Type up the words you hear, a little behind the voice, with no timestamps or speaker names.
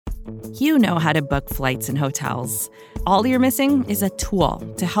You know how to book flights and hotels. All you're missing is a tool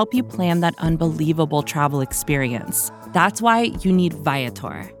to help you plan that unbelievable travel experience. That's why you need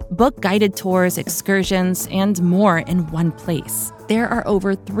Viator. Book guided tours, excursions, and more in one place. There are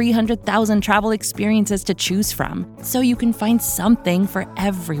over 300,000 travel experiences to choose from, so you can find something for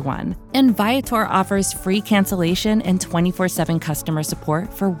everyone. And Viator offers free cancellation and 24/7 customer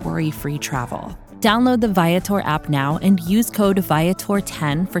support for worry-free travel. Download the Viator app now and use code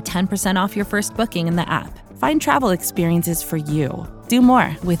Viator10 for 10% off your first booking in the app. Find travel experiences for you. Do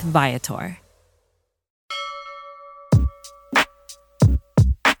more with Viator.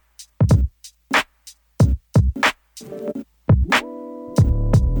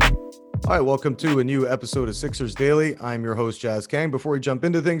 All right, welcome to a new episode of Sixers Daily. I'm your host, Jazz Kang. Before we jump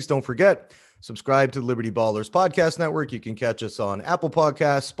into things, don't forget, subscribe to the Liberty Ballers Podcast Network. You can catch us on Apple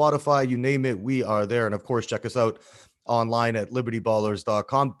Podcasts, Spotify, you name it, we are there. And of course, check us out online at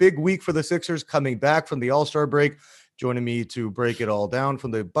libertyballers.com. Big week for the Sixers coming back from the All-Star break. Joining me to break it all down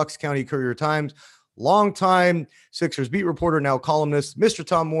from the Bucks County Courier-Times, longtime Sixers beat reporter, now columnist, Mr.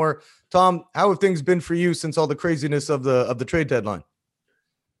 Tom Moore. Tom, how have things been for you since all the craziness of the trade deadline?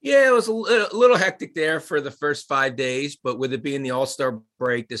 Yeah, it was a little hectic there for the first 5 days, but with it being the All-Star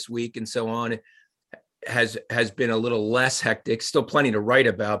break this week and so on, it has been a little less hectic. Still plenty to write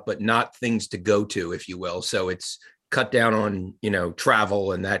about, but not things to go to, if you will. So it's cut down on,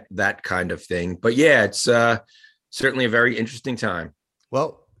 travel and that kind of thing. But yeah, it's certainly a very interesting time.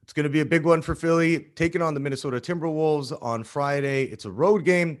 Well, it's going to be a big one for Philly, taking on the Minnesota Timberwolves on Friday. It's a road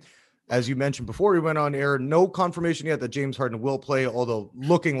game. As you mentioned before we went on air, no confirmation yet that James Harden will play, although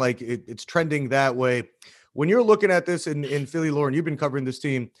looking like it's trending that way. When you're looking at this in Philly, Lauren, you've been covering this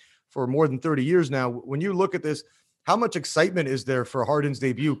team for more than 30 years now. When you look at this, how much excitement is there for Harden's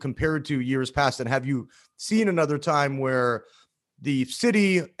debut compared to years past? And have you seen another time where the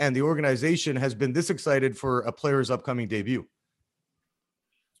city and the organization has been this excited for a player's upcoming debut?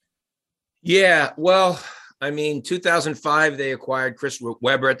 Yeah, well, 2005, they acquired Chris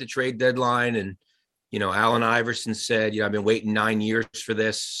Webber at the trade deadline. And, Allen Iverson said, I've been waiting 9 years for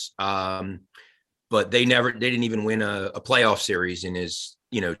this. But they didn't even win a playoff series in his,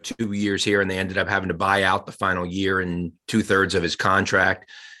 2 years here. And they ended up having to buy out the final year and 2/3 of his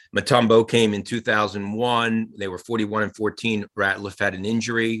contract. Mutombo came in 2001. They were 41-14. Ratliff had an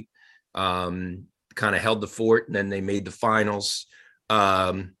injury, kind of held the fort, and then they made the finals.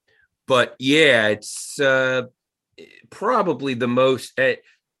 But yeah, it's probably the most, they're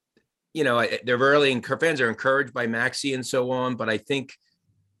fans are encouraged by Maxey and so on, but I think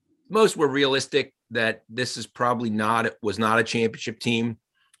most were realistic that this is probably was not a championship team.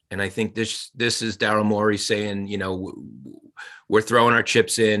 And I think this is Daryl Morey saying, we're throwing our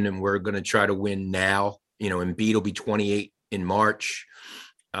chips in and we're going to try to win now. Embiid will be 28 in March.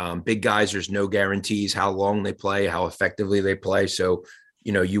 Big guys, there's no guarantees how long they play, how effectively they play. So,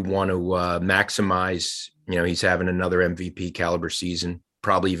 you want to maximize, he's having another MVP caliber season,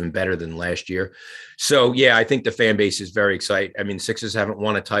 probably even better than last year. So, yeah, I think the fan base is very excited. Sixers haven't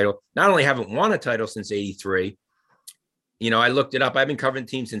won a title. Not only haven't won a title since 83, I looked it up. I've been covering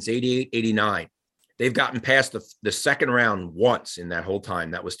the team since 88, 89. They've gotten past the second round once in that whole time.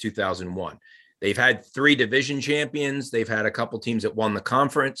 That was 2001. They've had 3 division champions. They've had a couple teams that won the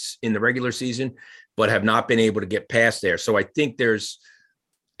conference in the regular season, but have not been able to get past there. So I think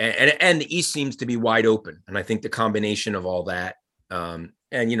and the East seems to be wide open. And I think the combination of all that,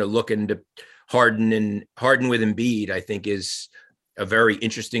 looking to Harden with Embiid, I think is a very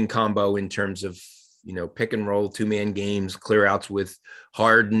interesting combo in terms of, pick and roll, 2-man games, clear outs with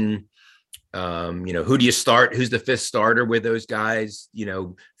Harden. Who do you start? Who's the 5th starter with those guys?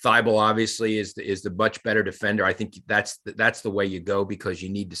 Thibault obviously is the much better defender. I think that's the way you go, because you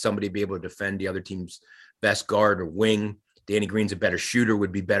need somebody to be able to defend the other team's best guard or wing. Danny Green's a better shooter,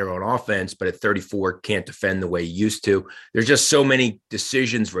 would be better on offense, but at 34 can't defend the way he used to. There's just so many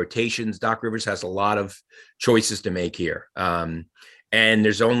decisions, rotations. Doc Rivers has a lot of choices to make here. And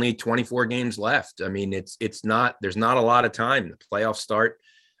there's only 24 games left. There's not a lot of time. The playoffs start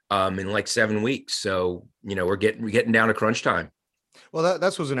in like 7 weeks. So, we're getting down to crunch time. Well,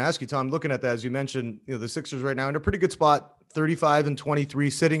 that's what I was going to ask you, Tom. Looking at that, as you mentioned, the Sixers right now in a pretty good spot,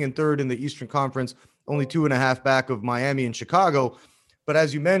 35-23, sitting in 3rd in the Eastern Conference, only 2.5 back of Miami and Chicago. But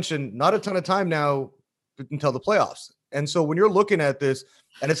as you mentioned, not a ton of time now until the playoffs. And so when you're looking at this,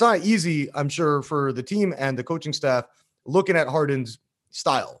 and it's not easy, I'm sure, for the team and the coaching staff looking at Harden's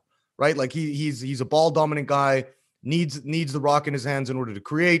style, right? Like he's a ball dominant guy, needs the rock in his hands in order to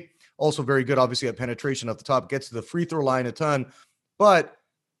create. Also very good, obviously, at penetration at the top, gets to the free throw line a ton. But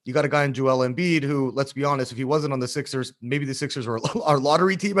You got a guy in Joel Embiid who, let's be honest, if he wasn't on the Sixers, maybe the Sixers are our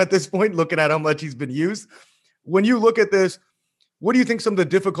lottery team at this point, looking at how much he's been used. When you look at this, what do you think some of the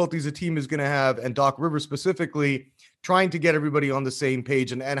difficulties the team is going to have, and Doc Rivers specifically, trying to get everybody on the same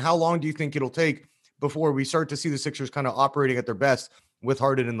page? And how long do you think it'll take before we start to see the Sixers kind of operating at their best with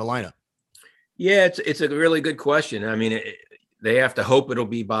Harden in the lineup? Yeah, it's a really good question. I mean, they have to hope it'll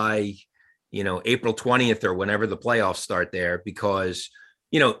be by, April 20th or whenever the playoffs start there, because,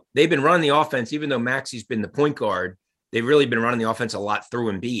 they've been running the offense, even though Maxi's been the point guard, they've really been running the offense a lot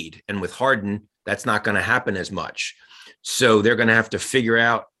through Embiid. And with Harden, that's not going to happen as much. So they're going to have to figure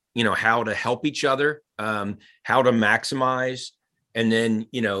out, how to help each other, how to maximize. And then,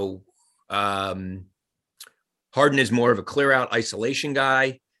 Harden is more of a clear out isolation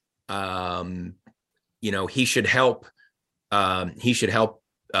guy. He should help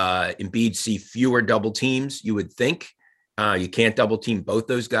Embiid see fewer double teams, you would think. You can't double team both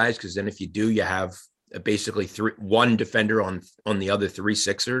those guys, because then if you do, you have basically one defender on the other three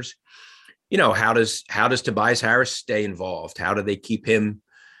Sixers. How does Tobias Harris stay involved? How do they keep him,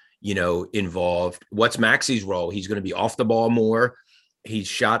 involved? What's Maxi's role? He's going to be off the ball more. He's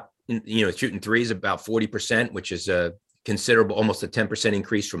shooting threes about 40%, which is a considerable, almost a 10%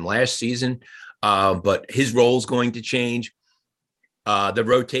 increase from last season. But his role is going to change. The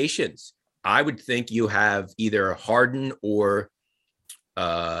rotations, I would think you have either Harden or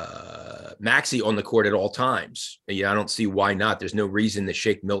Maxey on the court at all times. Yeah, I don't see why not. There's no reason that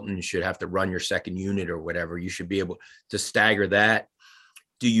Shake Milton should have to run your second unit or whatever. You should be able to stagger that.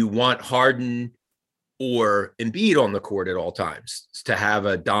 Do you want Harden or Embiid on the court at all times to have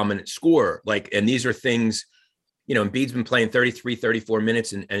a dominant scorer? And these are things, Embiid's been playing 33, 34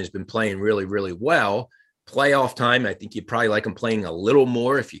 minutes and has been playing really, really well. Playoff time, I think you'd probably like him playing a little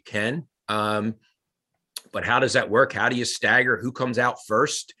more if you can. But how does that work? How do you stagger? Who comes out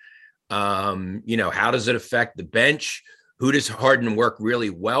first? How does it affect the bench? Who does Harden work really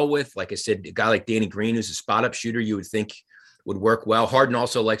well with? Like I said, a guy like Danny Green, who's a spot up shooter, you would think would work well. Harden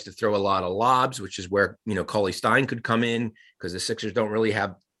also likes to throw a lot of lobs, which is where, Cauley Stein could come in, because the Sixers don't really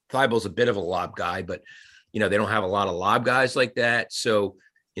have, Thybulle's a bit of a lob guy, but, they don't have a lot of lob guys like that. So,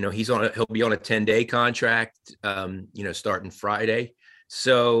 he'll be on a 10-day contract, starting Friday.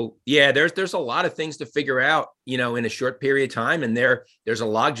 So yeah, there's a lot of things to figure out, in a short period of time. And there's a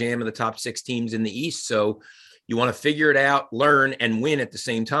logjam of the top 6 teams in the East. So you want to figure it out, learn, and win at the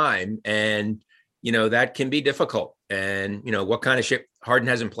same time. And, that can be difficult. And, what kind of shit Harden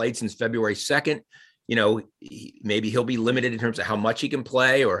hasn't played since February 2nd, maybe he'll be limited in terms of how much he can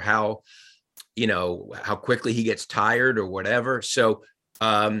play, or how quickly he gets tired or whatever. So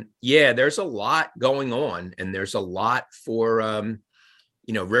there's a lot going on, and there's a lot for,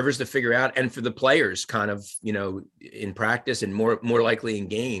 Rivers to figure out, and for the players kind of, in practice and more likely in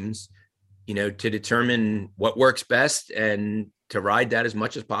games, to determine what works best and to ride that as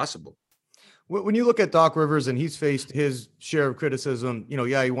much as possible. When you look at Doc Rivers, and he's faced his share of criticism,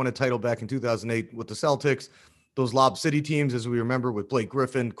 he won a title back in 2008 with the Celtics, those Lob City teams, as we remember, with Blake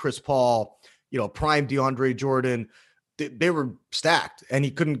Griffin, Chris Paul, prime DeAndre Jordan. They were stacked, and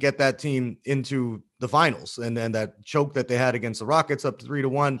he couldn't get that team into the finals. And then that choke that they had against the Rockets up to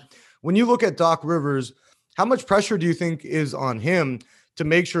 3-1. When you look at Doc Rivers, how much pressure do you think is on him to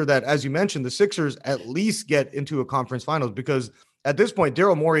make sure that, as you mentioned, the Sixers at least get into a conference finals? Because at this point,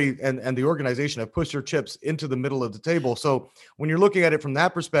 Daryl Morey and the organization have pushed their chips into the middle of the table. So when you're looking at it from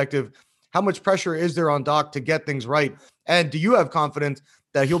that perspective, how much pressure is there on Doc to get things right? And do you have confidence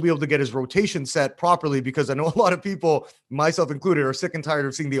that he'll be able to get his rotation set properly? Because I know a lot of people, myself included, are sick and tired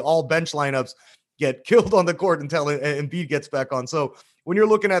of seeing the all bench lineups get killed on the court until Embiid gets back on. So when you're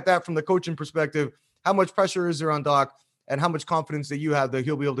looking at that from the coaching perspective, how much pressure is there on Doc, and how much confidence that you have that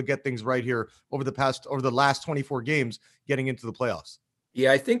he'll be able to get things right here over the last 24 games getting into the playoffs?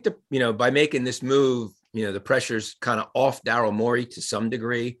 Yeah, I think by making this move, the pressure's kind of off Daryl Morey to some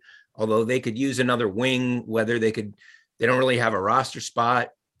degree, although they could use another wing, they don't really have a roster spot.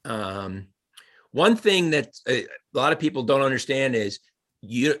 One thing that a lot of people don't understand is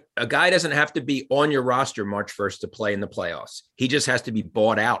a guy doesn't have to be on your roster March 1st to play in the playoffs. He just has to be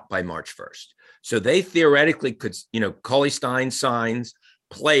bought out by March 1st. So they theoretically could, Cauley Stein signs,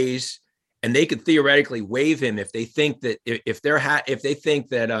 plays, and they could theoretically waive him if they think that if they think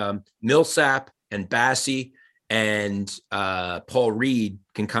that Millsap and Bassey and Paul Reed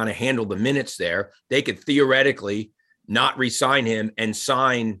can kind of handle the minutes there, they could theoretically not re-sign him and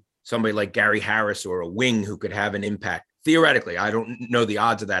sign somebody like Gary Harris or a wing who could have an impact. Theoretically, I don't know the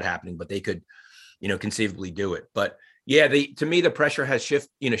odds of that happening, but they could, conceivably do it. But yeah, to me, the pressure has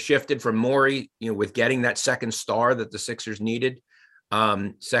shifted from Morey, with getting that second star that the Sixers needed.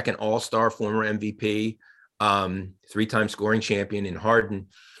 second All-Star, former MVP, three-time scoring champion in Harden,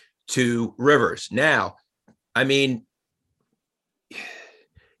 to Rivers. Now, I mean,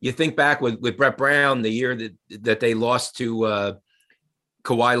 you think back with Brett Brown, the year that they lost to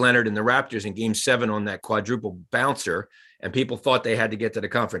Kawhi Leonard and the Raptors in Game 7 on that quadruple bouncer, and people thought they had to get to the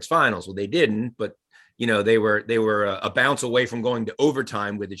conference finals. Well, they didn't, but they were a bounce away from going to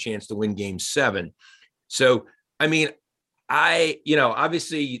overtime with a chance to win Game 7. So, I mean,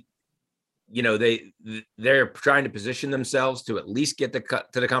 obviously, they're trying to position themselves to at least get to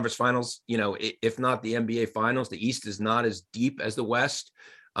the conference finals. If not the NBA finals. The East is not as deep as the West.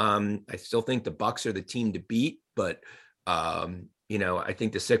 I still think the Bucks are the team to beat, but I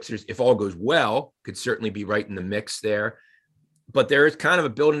think the Sixers, if all goes well, could certainly be right in the mix there. But there is kind of a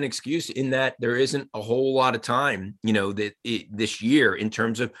built-in excuse in that there isn't a whole lot of time, this year in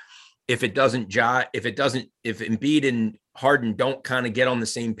terms of if Embiid and Harden don't kind of get on the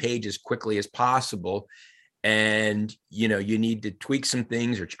same page as quickly as possible, and you need to tweak some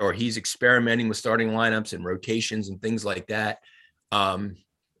things, or he's experimenting with starting lineups and rotations and things like that.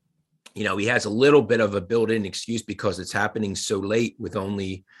 He has a little bit of a built-in excuse because it's happening so late with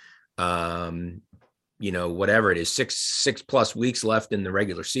only whatever it is, six plus weeks left in the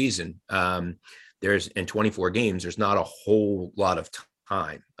regular season. There's 24 games. There's not a whole lot of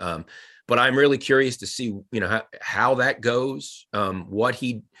time. But I'm really curious to see, how that goes, what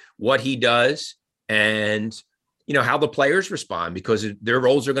he does, and, how the players respond, because their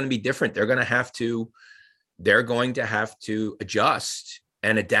roles are going to be different. They're going to have to adjust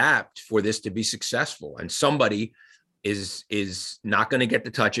and adapt for this to be successful. And somebody is not going to get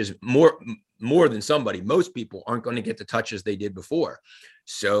the touches more than somebody. Most people aren't going to get the touches they did before.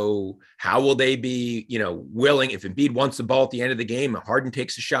 So how will they be, willing, if Embiid wants the ball at the end of the game, Harden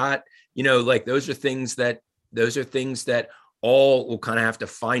takes a shot, those are things that all will kind of have to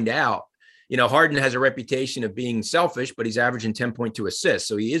find out. Harden has a reputation of being selfish, but he's averaging 10.2 assists.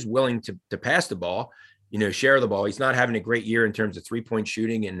 So he is willing to pass the ball, share the ball. He's not having a great year in terms of 3-point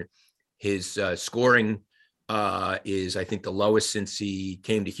shooting, and his scoring is, I think, the lowest since he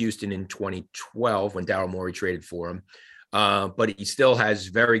came to Houston in 2012 when Daryl Morey traded for him. But he still has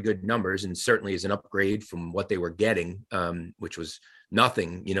very good numbers, and certainly is an upgrade from what they were getting, which was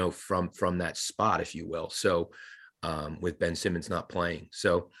nothing, from that spot, if you will. So with Ben Simmons not playing.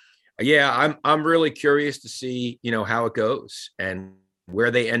 So, yeah, I'm really curious to see, how it goes and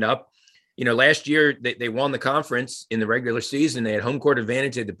where they end up. Last year they won the conference in the regular season. They had home court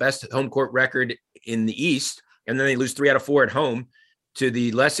advantage. They had the best home court record in the East, and then they lose 3 out of 4 at home to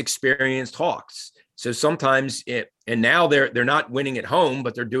the less experienced Hawks. So sometimes and now they're not winning at home,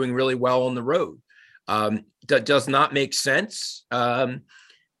 but they're doing really well on the road. That does not make sense. But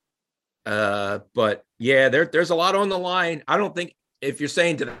yeah, there's a lot on the line. I don't think, if you're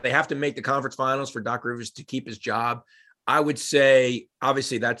saying that they have to make the conference finals for Doc Rivers to keep his job, I would say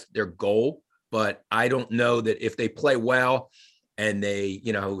obviously that's their goal, but I don't know that if they play well and they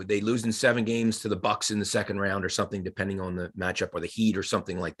lose in 7 games to the Bucks in the second round or something, depending on the matchup, or the Heat or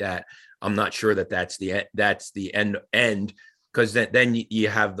something like that. I'm not sure that's the end, because then you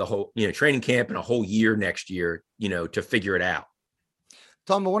have the whole, training camp and a whole year next year, to figure it out.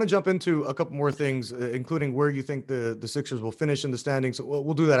 Tom, I want to jump into a couple more things, including where you think the Sixers will finish in the standings. So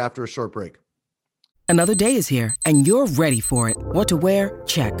we'll do that after a short break. Another day is here, and you're ready for it. What to wear?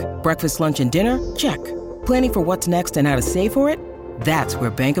 Check. Breakfast, lunch, and dinner? Check. Planning for what's next and how to save for it? That's where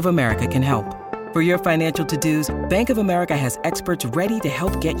Bank of America can help. For your financial to-dos, Bank of America has experts ready to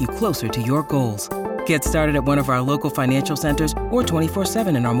help get you closer to your goals. Get started at one of our local financial centers or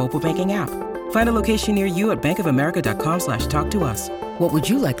 24/7 in our mobile banking app. Find a location near you at bankofamerica.com/talktous. What would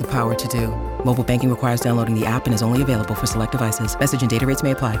you like the power to do? Mobile banking requires downloading the app and is only available for select devices. Message and data rates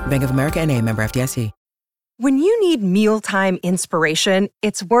may apply. Bank of America NA, member FDIC. When you need mealtime inspiration,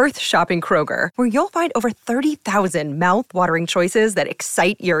 it's worth shopping Kroger, where you'll find over 30,000 mouth-watering choices that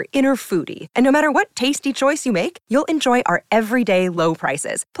excite your inner foodie. And no matter what tasty choice you make, you'll enjoy our everyday low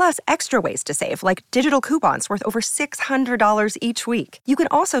prices, plus extra ways to save, like digital coupons worth over $600 each week. You can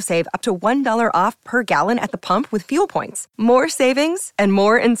also save up to $1 off per gallon at the pump with fuel points. More savings and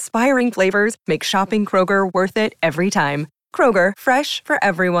more inspiring flavors make shopping Kroger worth it every time. Kroger, fresh for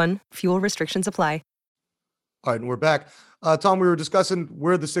everyone. Fuel restrictions apply. All right, and we're back. Tom, we were discussing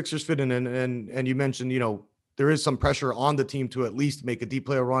where the Sixers fit in, and you mentioned, there is some pressure on the team to at least make a deep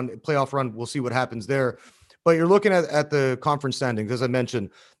playoff run. We'll see what happens there. But you're looking at the conference standings. As I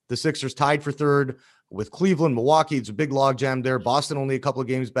mentioned, the Sixers tied for third with Cleveland, Milwaukee. It's a big logjam there. Boston only a couple of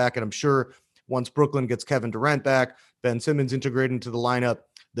games back, and I'm sure once Brooklyn gets Kevin Durant back, Ben Simmons integrated into the lineup,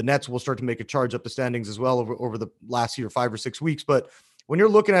 the Nets will start to make a charge up the standings as well over the last 5 or 6 weeks. But when you're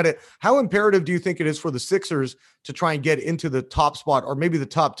looking at it, how imperative do you think it is for the Sixers to try and get into the top spot or maybe the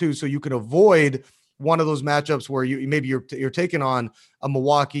top 2 so you can avoid one of those matchups where you're taking on a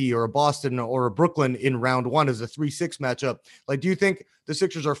Milwaukee or a Boston or a Brooklyn in round 1 as a 3-6 matchup? Like, do you think the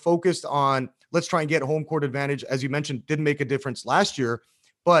Sixers are focused on, let's try and get home court advantage? As you mentioned, didn't make a difference last year,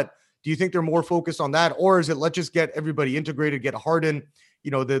 but do you think they're more focused on that? Or is it, let's just get everybody integrated, get Harden,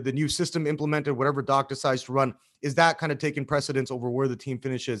 the new system implemented, whatever Doc decides to run? Is that kind of taking precedence over where the team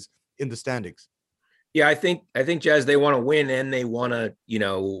finishes in the standings? Yeah, I think Jazz, they want to win and they want to,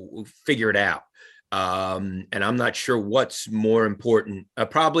 figure it out. And I'm not sure what's more important.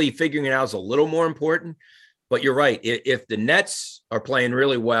 Probably figuring it out is a little more important, but you're right. If the Nets are playing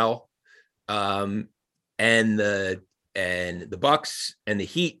really well, and the Bucks and the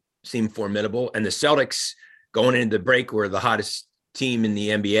Heat seem formidable, and the Celtics going into the break were the hottest team in the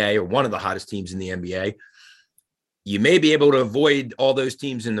NBA, or one of the hottest teams in the NBA, you may be able to avoid all those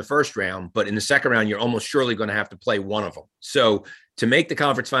teams in the first round, but in the second round, you're almost surely going to have to play one of them. So to make the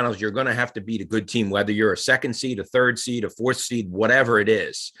conference finals, you're going to have to beat a good team, whether you're a 2nd seed, a 3rd seed, a 4th seed, whatever it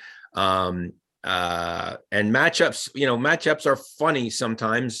is. And matchups are funny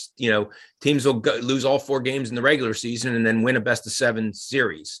sometimes. Teams will lose all 4 games in the regular season and then win a best of 7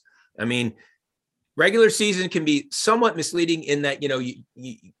 series. I mean, regular season can be somewhat misleading in that,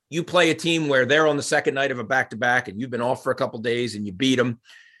 you play a team where they're on the second night of a back-to-back and you've been off for a couple of days and you beat them.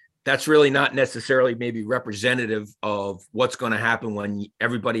 That's really not necessarily maybe representative of what's going to happen when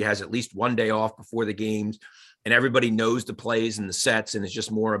everybody has at least one day off before the games and everybody knows the plays and the sets, and it's just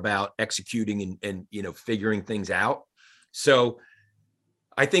more about executing and figuring things out. So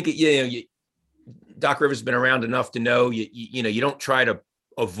I think Doc Rivers has been around enough to know you don't try to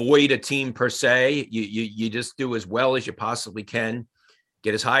avoid a team per se. You just do as well as you possibly can,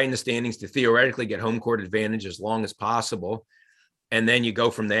 get as high in the standings to theoretically get home court advantage as long as possible. And then you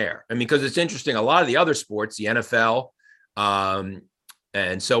go from there. I mean, because it's interesting, a lot of the other sports, the NFL and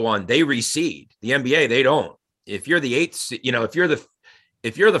so on, they reseed. The NBA, they don't. If you're the 8th,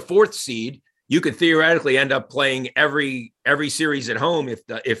 if you're the 4th seed, you could theoretically end up playing every series at home if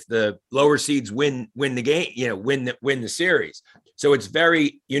the lower seeds win the game, win the series. So it's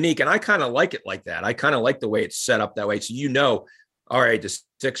very unique, and I kind of like it like that. I kind of like the way it's set up that way. So all right, the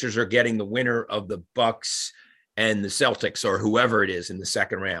Sixers are getting the winner of the Bucks and the Celtics or whoever it is in the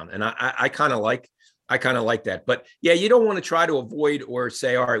second round, and I kind of like that. But yeah, you don't want to try to avoid or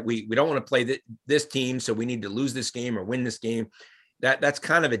say, all right, we don't want to play this team, so we need to lose this game or win this game. That's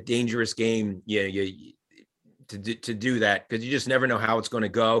kind of a dangerous game. To do that, because you just never know how it's going to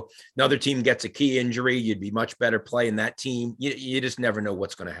go. Another team gets a key injury, you'd be much better playing that team. You just never know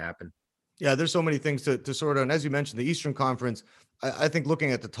what's going to happen. Yeah, there's so many things to sort of, and as you mentioned, the Eastern Conference, I think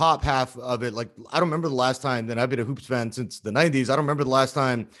looking at the top half of it, like, I don't remember the last time that I've been a hoops fan since the 90s. I don't remember the last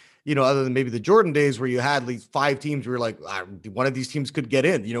time, other than maybe the Jordan days, where you had at least 5 teams where you're like, one of these teams could get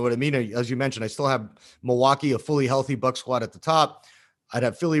in. You know what I mean? As you mentioned, I still have Milwaukee, a fully healthy Bucks squad at the top. I'd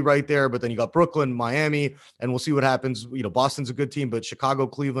have Philly right there, but then you got Brooklyn, Miami, and we'll see what happens. Boston's a good team, but Chicago,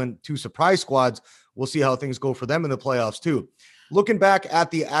 Cleveland, 2 surprise squads. We'll see how things go for them in the playoffs too. Looking back at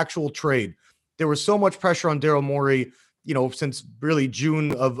the actual trade, there was so much pressure on Daryl Morey, since really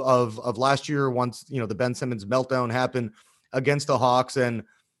June of last year, once, the Ben Simmons meltdown happened against the Hawks and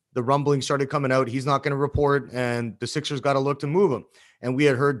the rumbling started coming out. He's not going to report, and the Sixers got to look to move him. And we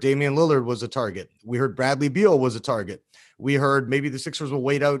had heard Damian Lillard was a target. We heard Bradley Beal was a target. We heard maybe the Sixers will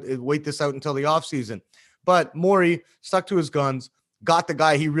wait this out until the offseason. But Morey stuck to his guns, got the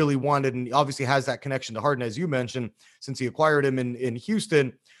guy he really wanted, and obviously has that connection to Harden, as you mentioned, since he acquired him in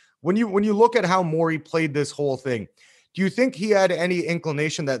Houston. When you look at how Morey played this whole thing, do you think he had any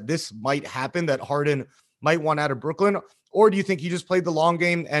inclination that this might happen, that Harden might want out of Brooklyn? Or do you think he just played the long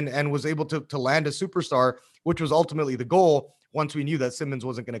game and was able to land a superstar, which was ultimately the goal once we knew that Simmons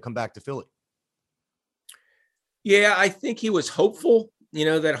wasn't going to come back to Philly? Yeah, I think he was hopeful,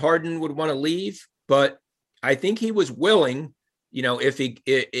 that Harden would want to leave, but I think he was willing, if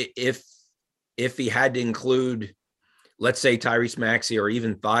he had to include, let's say, Tyrese Maxey or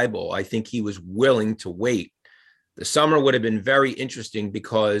even Thibault, I think he was willing to wait. The summer would have been very interesting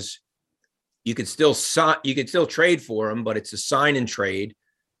because you could still trade for him, but it's a sign and trade,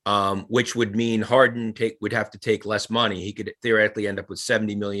 which would mean Harden would have to take less money. He could theoretically end up with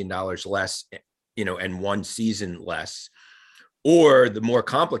 $70 million less, and 1 season less. Or the more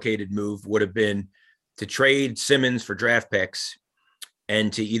complicated move would have been to trade Simmons for draft picks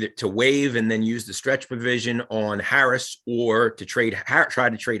and to waive and then use the stretch provision on Harris, or to try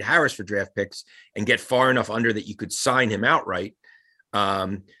to trade Harris for draft picks and get far enough under that you could sign him outright.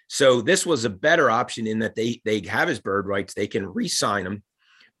 So this was a better option in that they have his bird rights. They can re-sign him.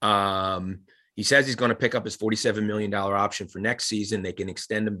 He says he's going to pick up his $47 million option for next season. They can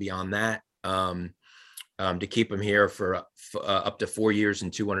extend him beyond that to keep him here for up to 4 years,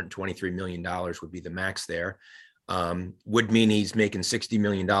 and $223 million would be the max there. Would mean he's making $60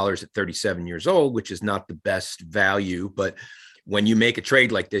 million at 37 years old, which is not the best value. But when you make a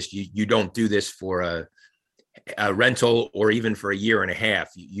trade like this, you don't do this for a rental or even for a year and a half.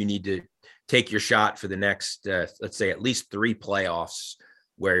 You need to take your shot for the next, let's say, at least 3 playoffs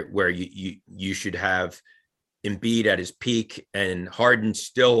where you should have Embiid at his peak and Harden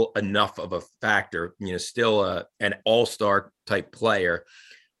still enough of a factor, still an all-star type player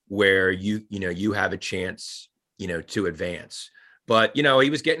where you have a chance, to advance. But, he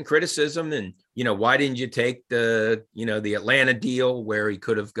was getting criticism, and, why didn't you take the Atlanta deal where he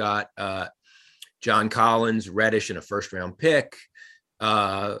could have got John Collins, Reddish, and a first-round pick,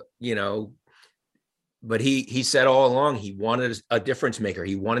 But he said all along he wanted a difference maker.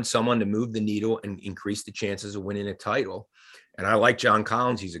 He wanted someone to move the needle and increase the chances of winning a title. And I like John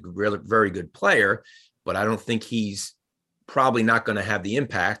Collins. He's a really very good player, but I don't think he's probably not going to have the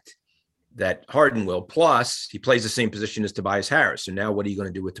impact that Harden will. Plus, he plays the same position as Tobias Harris. So now what are you going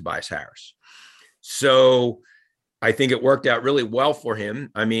to do with Tobias Harris? So I think it worked out really well for him.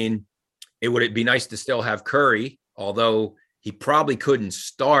 I mean, it'd be nice to still have Curry, although he probably couldn't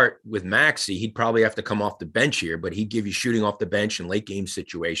start with Maxey. He'd probably have to come off the bench here, but he'd give you shooting off the bench in late game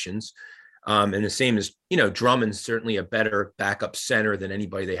situations. And the same as, Drummond's certainly a better backup center than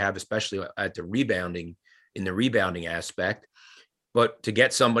anybody they have, especially at the rebounding aspect. But to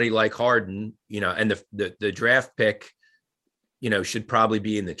get somebody like Harden, and the draft pick, should probably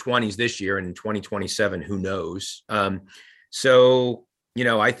be in the 20s this year, and in 2027, who knows? So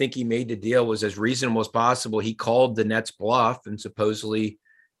I think he made the deal was as reasonable as possible. He called the Nets bluff, and supposedly,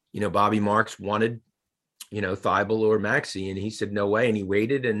 Bobby Marks wanted, Thibault or Maxey, and he said no way, and he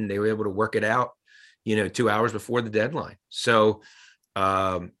waited, and they were able to work it out, 2 hours before the deadline. So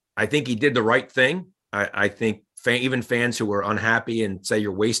I think he did the right thing. I think even fans who were unhappy and say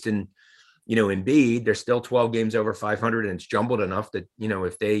you're wasting, Embiid, they're still 12 games over 500, and it's jumbled enough that,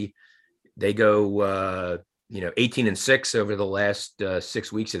 if they go 18-6 over the last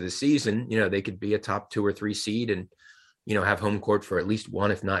 6 weeks of the season, they could be a top 2 or 3 seed and, have home court for at least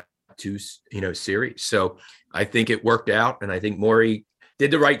one, if not 2, series. So I think it worked out, and I think Morey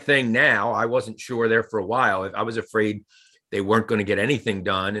did the right thing. Now, I wasn't sure there for a while. I was afraid they weren't going to get anything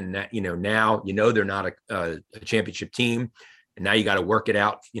done. And that, now, they're not a championship team, and now you got to work it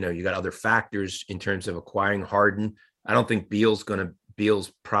out. You got other factors in terms of acquiring Harden. I don't think Beal's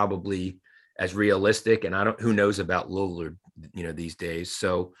probably as realistic, and who knows about Lillard, these days.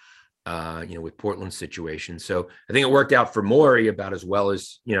 So, with Portland's situation. So I think it worked out for Morey about as well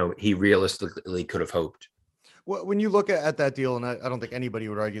as, he realistically could have hoped. Well, when you look at that deal, and I don't think anybody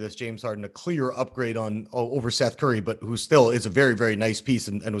would argue this, James Harden, a clear upgrade over Seth Curry, but who still is a very, very nice piece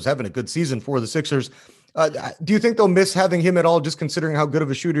and was having a good season for the Sixers. Do you think they'll miss having him at all, just considering how good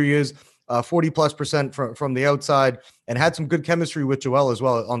of a shooter he is, 40+% from the outside, and had some good chemistry with Joel as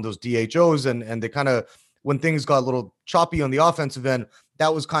well on those DHOs. And they kind of, when things got a little choppy on the offensive end,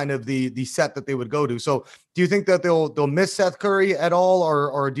 that was kind of the set that they would go to. So do you think that they'll miss Seth Curry at all?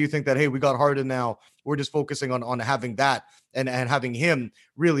 Or do you think that, hey, we got Harden now, we're just focusing on having that and having him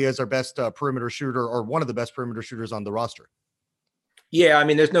really as our best perimeter shooter, or one of the best perimeter shooters on the roster? Yeah, I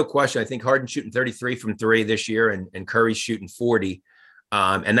mean, there's no question. I think Harden's shooting 33 from 3 this year, and Curry's shooting 40.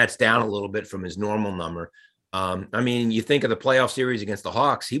 And that's down a little bit from his normal number. I mean, you think of the playoff series against the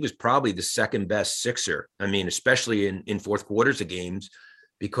Hawks, he was probably the second best Sixer. I mean, especially in fourth quarters of games,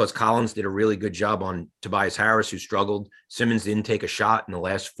 because Collins did a really good job on Tobias Harris, who struggled. Simmons didn't take a shot in the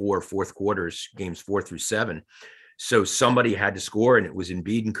last 4 fourth quarters, games 4 through 7. So somebody had to score, and it was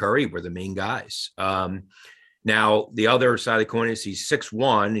Embiid and Curry were the main guys. Now, the other side of the coin is he's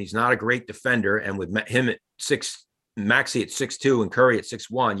 6'1". He's not a great defender. And with him at Maxey at 6'2" and Curry at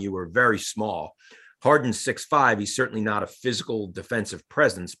 6'1", you were very small. Harden's 6'5". He's certainly not a physical defensive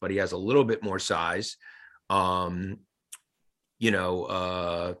presence, but he has a little bit more size. Yeah,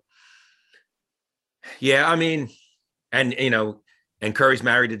 I mean, and Curry's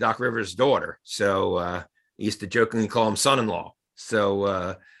married to Doc Rivers' daughter. So he used to jokingly call him son-in-law.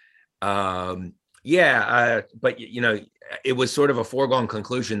 So, but it was sort of a foregone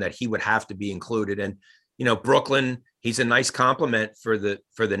conclusion that he would have to be included. And, Brooklyn, he's a nice compliment for the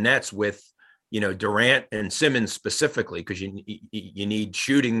Nets with, Durant and Simmons specifically, because you need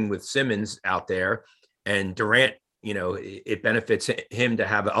shooting with Simmons out there, and Durant, it benefits him to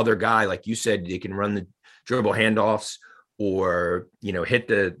have other guy, like you said, they can run the dribble handoffs or, hit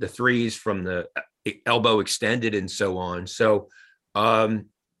the threes from the elbow extended and so on. So,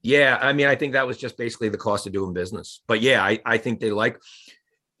 yeah, I mean, I think that was just basically the cost of doing business. But yeah, I think they like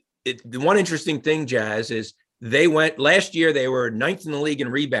it. The one interesting thing, Jazz, is last year, they were 9th in the league in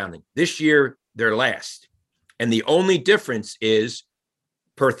rebounding. This year, they're last. And the only difference is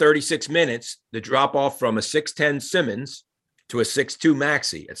per 36 minutes, the drop off from a 6'10 Simmons to a 6'2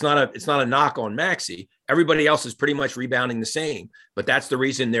 Maxey. It's not a knock on Maxey. Everybody else is pretty much rebounding the same, but that's the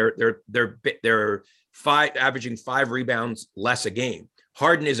reason they're averaging 5 rebounds less a game.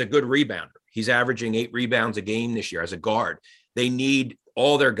 Harden is a good rebounder. He's averaging 8 rebounds a game this year as a guard.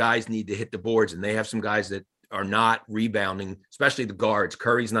 All their guys need to hit the boards, and they have some guys that are not rebounding, especially the guards.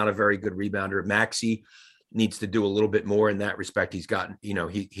 Curry's not a very good rebounder. Maxey needs to do a little bit more in that respect. He's gotten,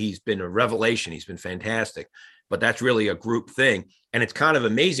 he's been a revelation. He's been fantastic, but that's really a group thing. And it's kind of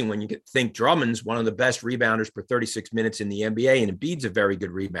amazing when you think Drummond's one of the best rebounders per 36 minutes in the NBA, and Embiid's a very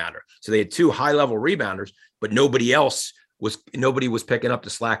good rebounder. So they had 2 high-level rebounders, but nobody was picking up the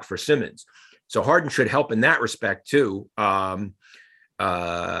slack for Simmons. So Harden should help in that respect too.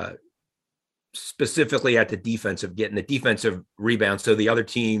 Specifically at the defensive, getting the defensive rebound so the other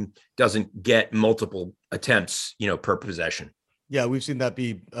team doesn't get multiple attempts, per possession. Yeah, we've seen that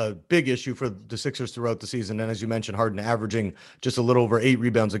be a big issue for the Sixers throughout the season. And as you mentioned, Harden averaging just a little over 8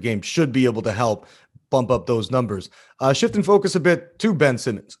 rebounds a game should be able to help bump up those numbers. Shifting focus a bit to Ben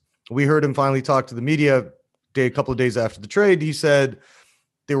Simmons. We heard him finally talk to the media a couple of days after the trade. He said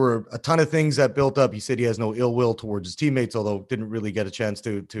there were a ton of things that built up. He said he has no ill will towards his teammates, although didn't really get a chance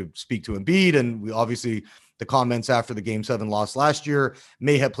to speak to Embiid. And we obviously, the comments after the Game 7 loss last year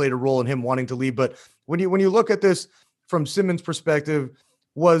may have played a role in him wanting to leave. But when you look at this from Simmons' perspective,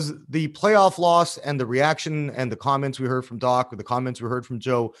 was the playoff loss and the reaction and the comments we heard from Doc, or the comments we heard from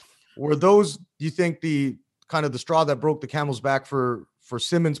Joe, were those, do you think, the kind of the straw that broke the camel's back for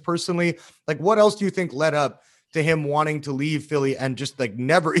Simmons personally? Like, what else do you think led up to him wanting to leave Philly and just like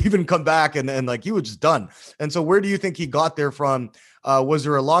never even come back, and like he was just done? And so where do you think he got there from? Was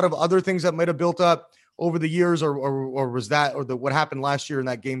there a lot of other things that might have built up over the years, or was that, or what happened last year in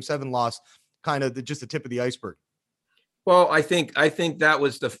that Game 7 loss kind of just the tip of the iceberg? Well, I think that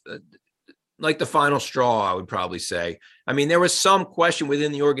was the final straw, I would probably say. I mean, there was some question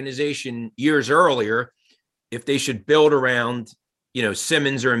within the organization years earlier if they should build around,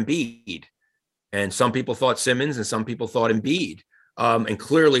 Simmons or Embiid. And some people thought Simmons and some people thought Embiid. And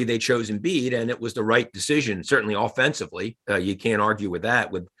clearly they chose Embiid, and it was the right decision, certainly offensively. You can't argue with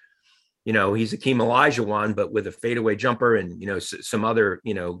that. With, he's Hakeem Olajuwon, but with a fadeaway jumper and, some other,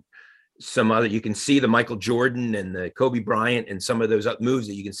 you can see the Michael Jordan and the Kobe Bryant and some of those moves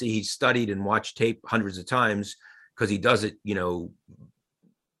that you can see he's studied and watched tape hundreds of times, because he does it,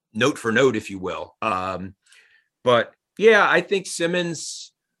 note for note, if you will. But yeah, I think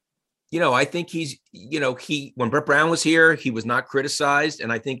Simmons, I think he's, when Brett Brown was here, he was not criticized.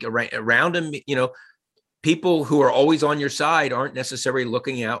 And I think around him, people who are always on your side aren't necessarily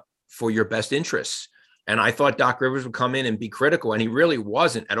looking out for your best interests. And I thought Doc Rivers would come in and be critical, and he really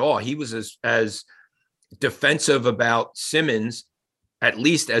wasn't at all. He was as defensive about Simmons, at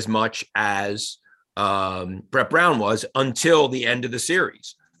least as much as Brett Brown was, until the end of the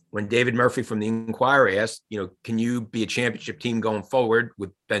series, when David Murphy from the Inquirer asked, can you be a championship team going forward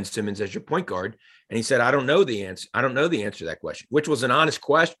with Ben Simmons as your point guard? And he said, I don't know the answer. I don't know the answer to that question, which was an honest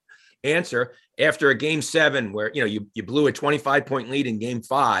answer after a Game 7 where, you blew a 25-point lead in Game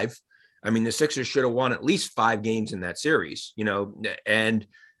 5. I mean, the Sixers should have won at least 5 games in that series, and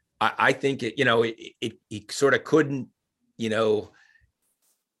I think he sort of couldn't,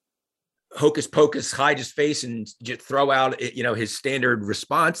 hocus pocus, hide his face and just throw out, his standard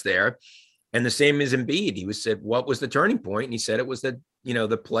response there. And the same as Embiid. He said, what was the turning point? And he said it was the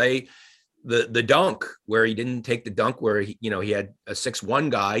play, the dunk, where he didn't take the dunk, where he had a 6'1"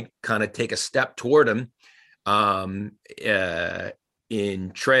 guy kind of take a step toward him in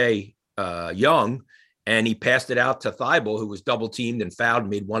Trae Young, and he passed it out to Thibault, who was double teamed and fouled,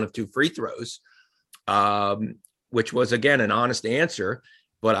 made 1 of 2 free throws, which was, again, an honest answer.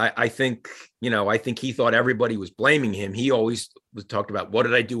 But I think he thought everybody was blaming him. He always was talked about, what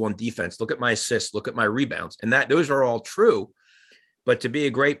did I do on defense? Look at my assists, look at my rebounds. And those are all true. But to be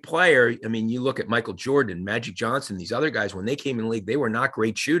a great player, I mean, you look at Michael Jordan, Magic Johnson, these other guys, when they came in the league, they were not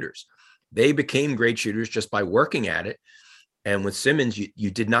great shooters. They became great shooters just by working at it. And with Simmons,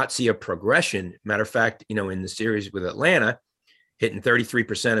 you did not see a progression. Matter of fact, in the series with Atlanta, hitting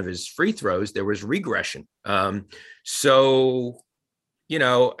 33% of his free throws, there was regression. So, you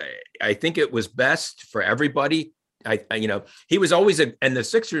know, I think it was best for everybody. He was always and the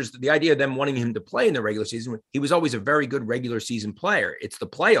Sixers, the idea of them wanting him to play in the regular season, he was always a very good regular season player. It's the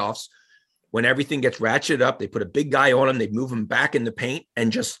playoffs when everything gets ratcheted up, they put a big guy on him, they move him back in the paint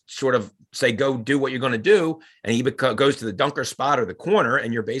and just sort of say, go do what you're going to do. And he goes to the dunker spot or the corner,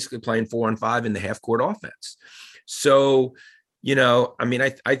 and you're basically playing 4-on-5 in the half court offense. So, you know, I mean,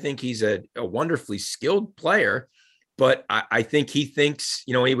 I think he's a wonderfully skilled player, but I think he thinks,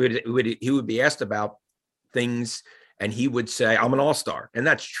 you know, he would be asked about things and he would say, I'm an all-star. And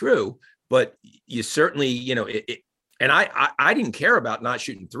that's true, but you certainly, you know, and I didn't care about not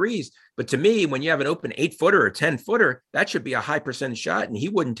shooting threes, but to me, when you have an open 8-footer or 10-footer, that should be a high percentage shot, and he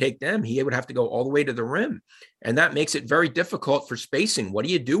wouldn't take them. He would have to go all the way to the rim, and that makes it very difficult for spacing. What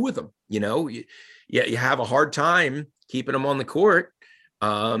do you do with them? You know, you have a hard time keeping him on the court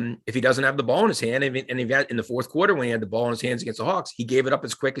if he doesn't have the ball in his hand. And in the fourth quarter, when he had the ball in his hands against the Hawks, he gave it up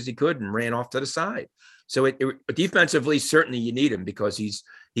as quick as he could and ran off to the side. So defensively, certainly you need him because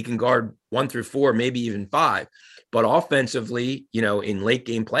he can guard 1 through 4, maybe even 5. But offensively, you know, in late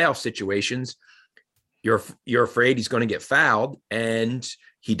game playoff situations, you're afraid he's going to get fouled, and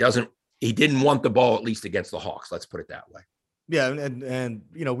he didn't want the ball, at least against the Hawks. Let's put it that way. Yeah, and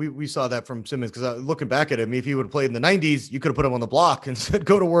you know, we saw that from Simmons, because looking back at him, if he would have played in the 90s, you could have put him on the block and said,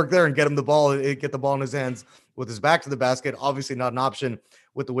 go to work there and get him the ball, get the ball in his hands with his back to the basket. Obviously not an option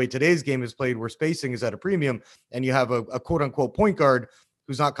with the way today's game is played, where spacing is at a premium, and you have a quote unquote point guard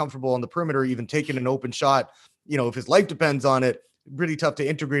who's not comfortable on the perimeter, even taking an open shot. You know, if his life depends on it, really tough to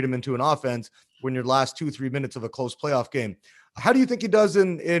integrate him into an offense when your last 2-3 minutes of a close playoff game. How do you think he does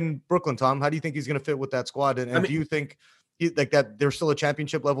in Brooklyn, Tom? How do you think he's going to fit with that squad? And do you think like that they're still a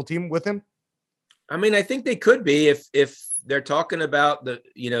championship level team with him? I mean, I think they could be if they're talking about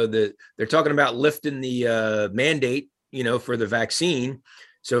they're talking about lifting the mandate, you know, for the vaccine.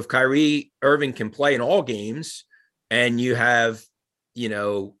 So if Kyrie Irving can play in all games, and you have, you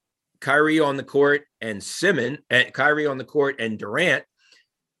know, Kyrie on the court and Kyrie on the court and Durant,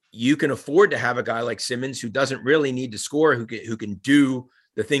 you can afford to have a guy like Simmons who doesn't really need to score, who can do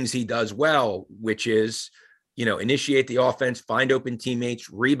the things he does well, which is, you know, initiate the offense, find open teammates,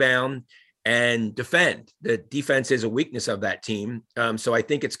 rebound, and defend. The defense is a weakness of that team. So I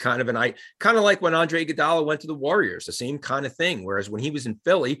think it's kind of like when Andre Iguodala went to the Warriors, the same kind of thing. Whereas when he was in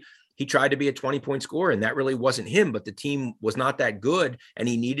Philly, he tried to be a 20-point scorer, and that really wasn't him, but the team was not that good and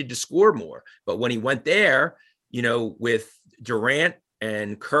he needed to score more. But when he went there, you know, with Durant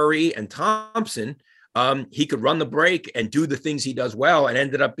and Curry and Thompson, he could run the break and do the things he does well, and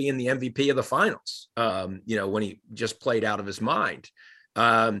ended up being the MVP of the finals, you know, when he just played out of his mind.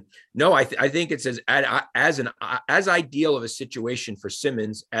 No, I think it's as ideal of a situation for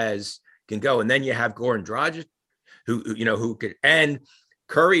Simmons as can go. And then you have Goran Dragic, who could, and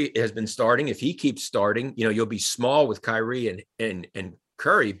Curry has been starting. If he keeps starting, you know, you'll be small with Kyrie and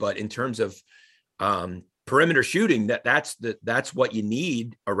Curry, but in terms of perimeter shooting, that's what you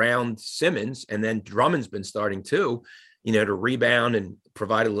need around Simmons. And then Drummond's been starting too, you know, to rebound and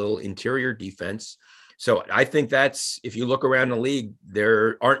provide a little interior defense. So I think that's, if you look around the league,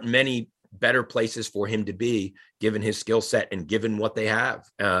 there aren't many better places for him to be, given his skill set and given what they have.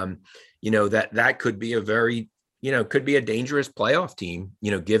 You know, that could be could be a dangerous playoff team, you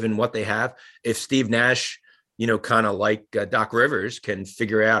know, given what they have. If Steve Nash, you know, kind of like Doc Rivers, can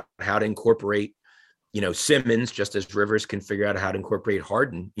figure out how to incorporate, you know, Simmons, just as Rivers can figure out how to incorporate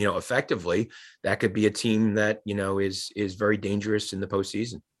Harden, you know, effectively, that could be a team that, you know, is very dangerous in the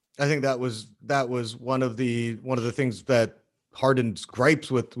postseason. I think that was one of the things that Harden's gripes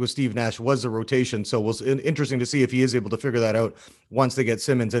with Steve Nash was the rotation. So it was interesting to see if he is able to figure that out once they get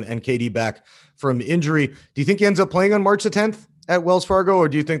Simmons and KD back from injury. Do you think he ends up playing on March the 10th at Wells Fargo, or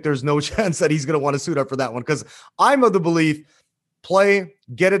do you think there's no chance that he's going to want to suit up for that one? Because I'm of the belief, play,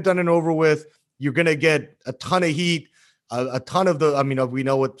 get it done and over with. You're going to get a ton of heat, a ton of we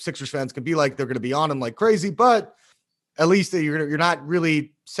know what Sixers fans can be like. They're going to be on him like crazy, but at least you're not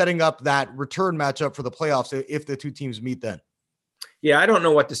really setting up that return matchup for the playoffs if the two teams meet then. Yeah, I don't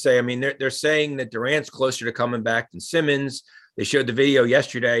know what to say. I mean, they're saying that Durant's closer to coming back than Simmons. They showed the video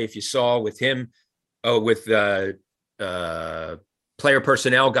yesterday, if you saw, with him, with player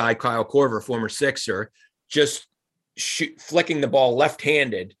personnel guy Kyle Korver, former Sixer, just flicking the ball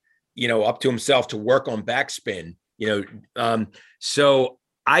left-handed, you know, up to himself to work on backspin, you know. So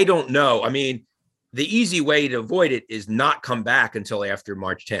I don't know. I mean, the easy way to avoid it is not come back until after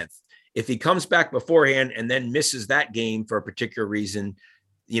March 10th. If he comes back beforehand and then misses that game for a particular reason,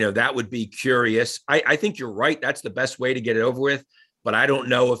 that would be curious. I think you're right. That's the best way to get it over with. But I don't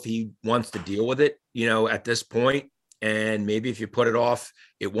know if he wants to deal with it, at this point. And maybe if you put it off,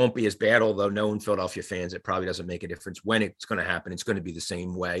 it won't be as bad. Although knowing Philadelphia fans, it probably doesn't make a difference when it's going to happen. It's going to be the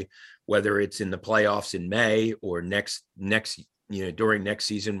same way, whether it's in the playoffs in May or next, during next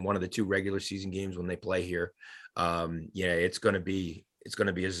season, one of the 2 regular season games when they play here. It's going to be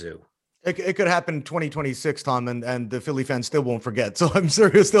a zoo. It could happen in 2026, Tom, and the Philly fans still won't forget. So I'm sure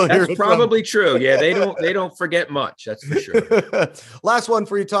you'll still hear it. That's probably true. Yeah, they don't forget much. That's for sure. Last one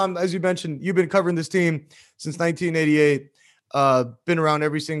for you, Tom. As you mentioned, you've been covering this team since 1988. Been around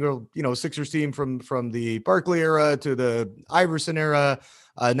every single, Sixers team from the Barkley era to the Iverson era,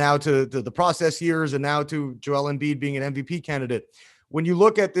 now to the process years, and now to Joel Embiid being an MVP candidate. When you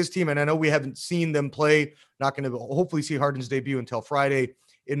look at this team, and I know we haven't seen them play, not going to hopefully see Harden's debut until Friday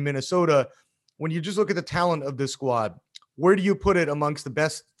in Minnesota. When you just look at the talent of this squad, where do you put it amongst the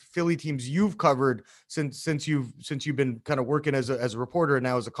best Philly teams you've covered since you've been kind of working as a reporter and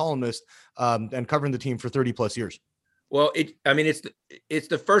now as a columnist, and covering the team for 30 plus years? Well, it's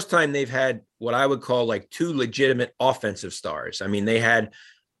the first time they've had what I would call like 2 legitimate offensive stars. I mean, they had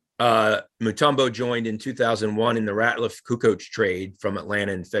Mutombo joined in 2001 in the Ratliff-Kukoc trade from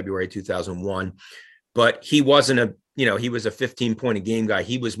Atlanta in February 2001, but he wasn't he was a 15-point a game guy.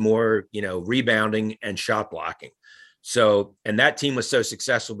 He was more, rebounding and shot blocking. So, and that team was so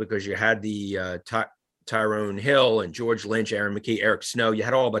successful because you had the Tyrone Hill and George Lynch, Aaron McKee, Eric Snow. You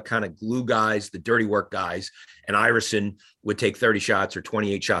had all the kind of glue guys, the dirty work guys, and Iverson would take 30 shots or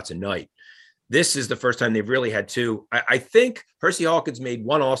 28 shots a night. This is the first time they've really had 2. I think Hersey Hawkins made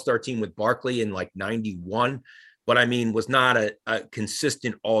 1 all-star team with Barkley in like 91, but was not a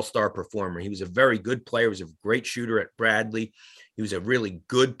consistent all-star performer. He was a very good player. He was a great shooter at Bradley. He was a really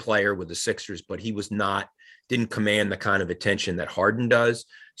good player with the Sixers, but he didn't command the kind of attention that Harden does.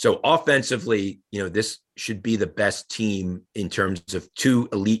 So offensively, this should be the best team in terms of 2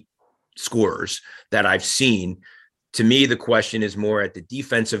 elite scorers that I've seen. To me, the question is more at the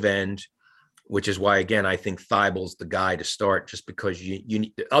defensive end, which is why, again, I think Thybulle's the guy to start, just because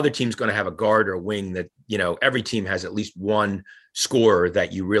the other team's going to have a guard or a wing that, every team has at least one scorer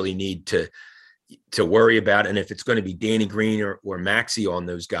that you really need to worry about. And if it's going to be Danny Green or Maxey on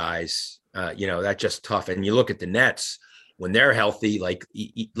those guys, that's just tough. And you look at the Nets when they're healthy, like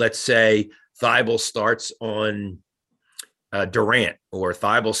let's say Thybulle starts on Durant or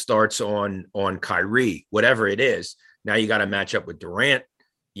Thybulle starts on Kyrie, whatever it is. Now you got to match up with Durant,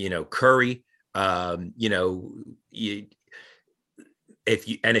 Curry,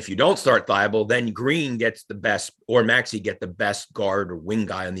 if you don't start Thybulle, then Green gets the best, or Maxey get the best guard or wing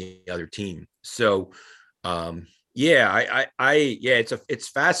guy on the other team. So, it's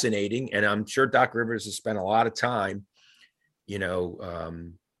fascinating, and I'm sure Doc Rivers has spent a lot of time,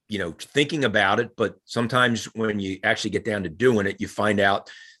 thinking about it. But sometimes when you actually get down to doing it, you find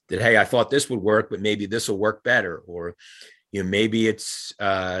out that, hey, I thought this would work, but maybe this will work better, or maybe it's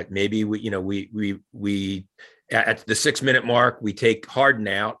maybe we at the 6-minute mark we take Harden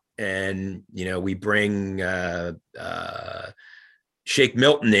out, and we bring Shake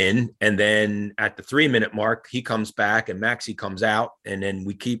Milton in, and then at the 3-minute mark he comes back and Maxey comes out, and then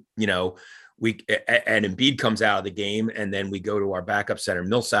we keep and Embiid comes out of the game, and then we go to our backup center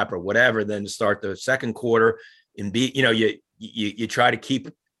Millsap or whatever. Then to start the second quarter, Embiid, you try to keep.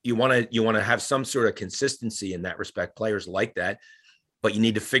 You want to have some sort of consistency in that respect. Players like that, but you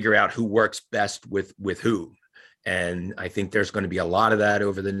need to figure out who works best with who. And I think there's going to be a lot of that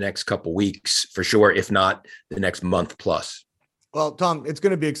over the next couple of weeks for sure, if not the next month plus. Well, Tom, it's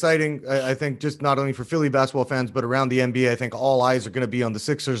going to be exciting. I think just not only for Philly basketball fans, but around the NBA. I think all eyes are going to be on the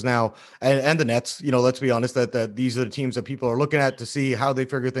Sixers now and the Nets. Let's be honest, that these are the teams that people are looking at to see how they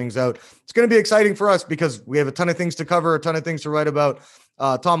figure things out. It's going to be exciting for us because we have a ton of things to cover, a ton of things to write about.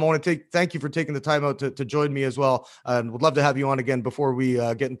 Tom, I want to thank you for taking the time out to join me as well. And would love to have you on again before we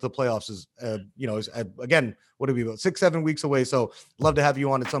get into the playoffs. Again, what are we about 6-7 weeks away? So love to have you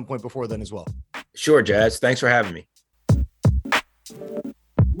on at some point before then as well. Sure, Jazz. Thanks for having me.